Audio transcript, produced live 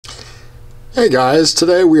Hey guys,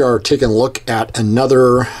 today we are taking a look at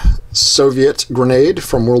another Soviet grenade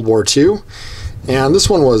from World War II, and this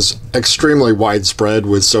one was extremely widespread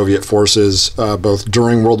with Soviet forces both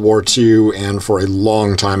during World War II and for a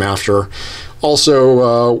long time after.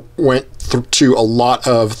 Also went to a lot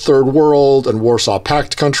of Third World and Warsaw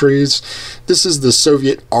Pact countries. This is the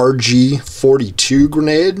Soviet RG-42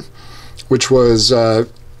 grenade, which was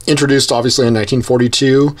introduced obviously in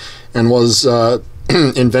 1942 and was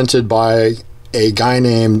invented by a guy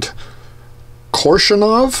named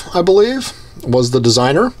Korshinov, I believe, was the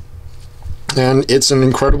designer. And it's an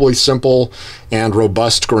incredibly simple and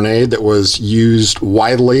robust grenade that was used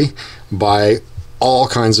widely by all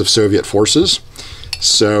kinds of Soviet forces.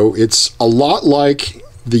 So it's a lot like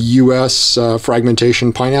the US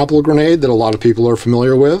fragmentation pineapple grenade that a lot of people are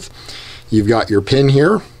familiar with. You've got your pin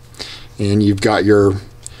here, and you've got your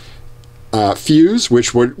fuse,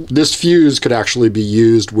 this fuse could actually be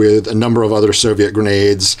used with a number of other Soviet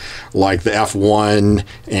grenades like the F1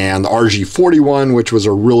 and the RG-41, which was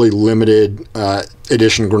a really limited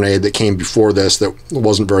edition grenade that came before this that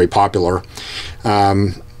wasn't very popular.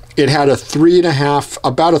 It had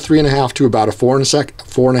about a 3.5 to about a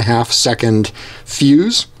 4.5 second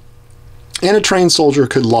fuse, and a trained soldier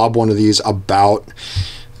could lob one of these about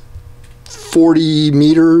 40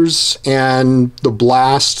 meters, and the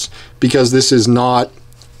blast, because this is not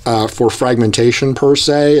for fragmentation per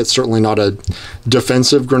se, it's certainly not a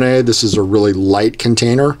defensive grenade, this is a really light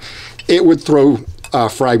container, it would throw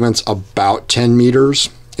fragments about 10 meters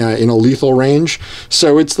in a lethal range.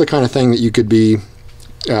 So it's the kind of thing that you could be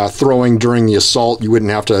throwing during the assault. You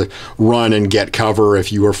wouldn't have to run and get cover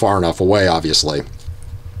if you were far enough away, obviously.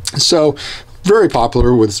 So very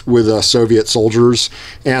popular with Soviet soldiers,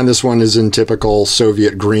 and this one is in typical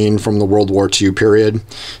Soviet green from the World War II period.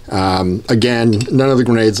 Again, none of the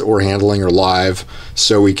grenades that we're handling are live,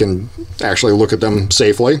 so we can actually look at them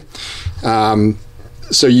safely.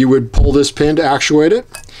 So you would pull this pin to actuate it,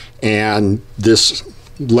 and this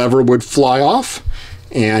lever would fly off,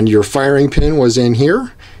 and your firing pin was in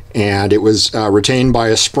here, and it was retained by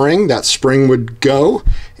a spring. That spring would go,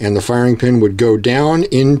 and the firing pin would go down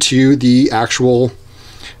into the actual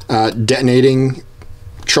detonating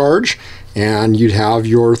charge, and you'd have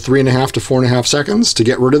your 3.5 to 4.5 seconds to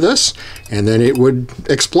get rid of this, and then it would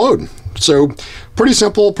explode. So pretty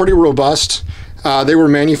simple, pretty robust. They were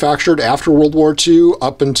manufactured after World War II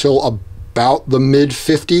up until about the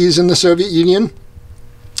mid-50s in the Soviet Union,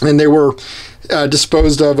 and they were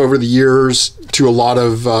disposed of over the years to a lot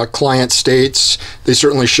of client states. They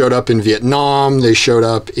certainly showed up in Vietnam, they showed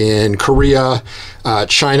up in Korea,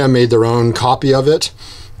 China made their own copy of it,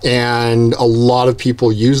 and a lot of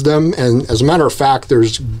people use them. And as a matter of fact,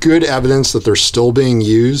 there's good evidence that they're still being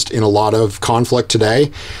used in a lot of conflict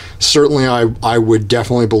today. Certainly I would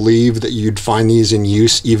definitely believe that you'd find these in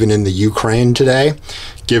use even in the Ukraine today,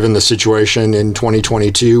 given the situation in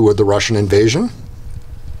 2022 with the Russian invasion.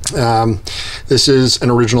 This is an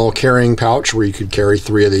original carrying pouch where you could carry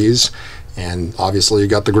 3 of these, and obviously you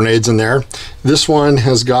got the grenades in there. This one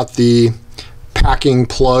has got the packing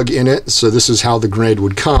plug in it, so this is how the grenade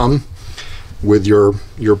would come, with your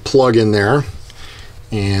plug in there,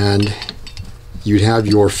 and you'd have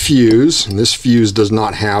your fuse, and this fuse does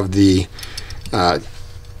not have the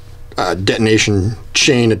detonation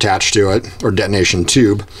chain attached to it, or detonation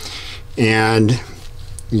tube, and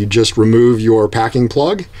you just remove your packing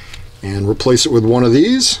plug and replace it with one of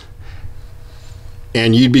these,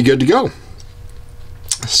 and you'd be good to go.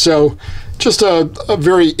 So just a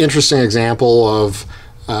very interesting example of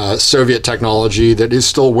Soviet technology that is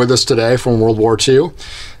still with us today from World War II.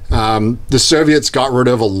 The Soviets got rid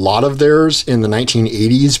of a lot of theirs in the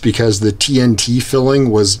 1980s because the TNT filling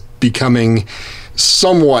was becoming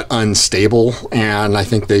somewhat unstable, and I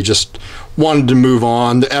think they just wanted to move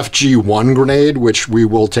on. The FG-1 grenade, which we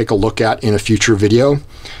will take a look at in a future video,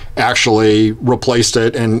 actually replaced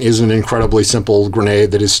it and is an incredibly simple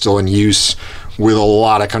grenade that is still in use with a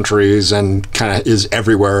lot of countries and kind of is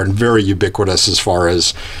everywhere and very ubiquitous as far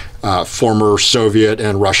as former Soviet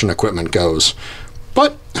and Russian equipment goes.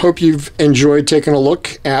 But hope you've enjoyed taking a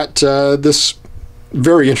look at this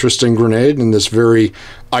very interesting grenade and this very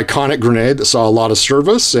iconic grenade that saw a lot of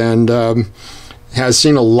service and has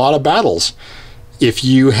seen a lot of battles. If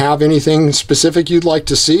you have anything specific you'd like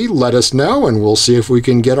to see, let us know, and we'll see if we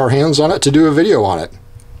can get our hands on it to do a video on it.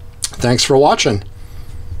 Thanks for watching.